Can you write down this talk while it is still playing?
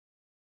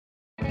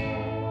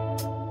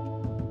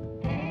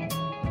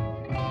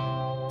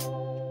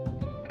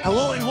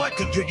Hello and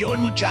welcome to your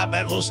new job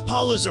at Los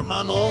Polos,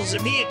 Hermanos.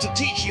 I'm here to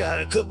teach you how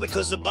to cook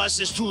because the boss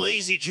is too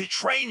lazy to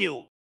train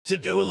you. To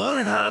do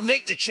learning how to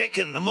make the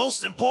chicken, the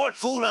most important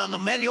food on the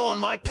menu in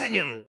my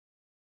opinion.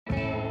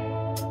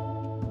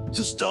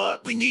 To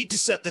start, we need to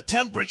set the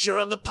temperature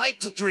on the pipe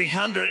to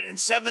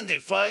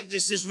 375.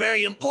 This is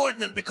very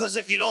important because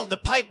if you don't, the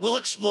pipe will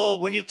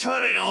explode when you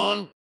turn it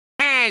on.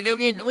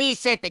 We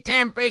set the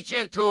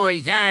temperature to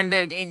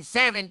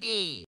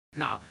 370.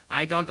 No,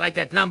 I don't like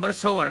that number,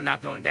 so we're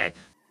not doing that.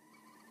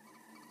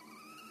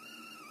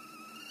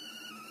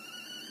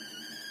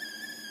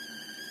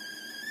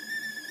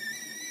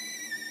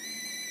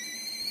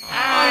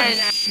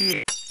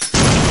 Shit.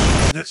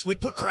 Next, we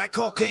put crack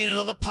cocaine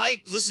into the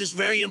pipe. This is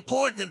very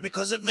important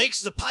because it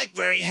makes the pipe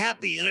very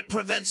happy and it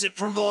prevents it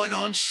from going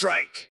on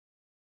strike.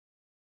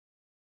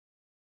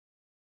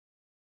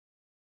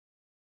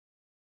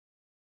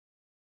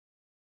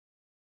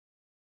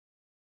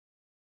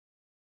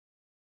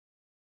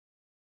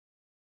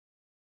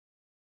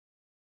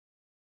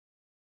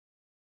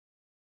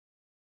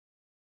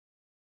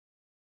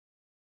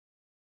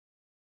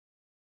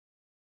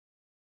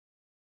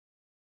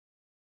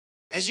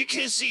 As you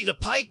can see, the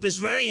pipe is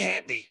very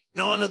happy.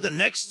 Now on to the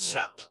next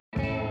step.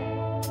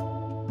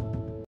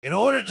 In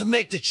order to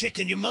make the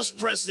chicken, you must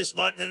press this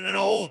button and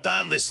hold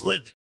down this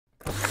lid.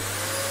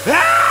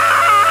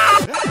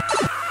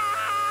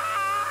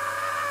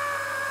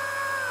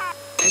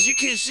 As you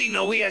can see,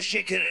 now we have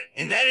chicken,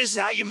 and that is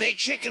how you make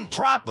chicken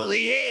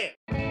properly here.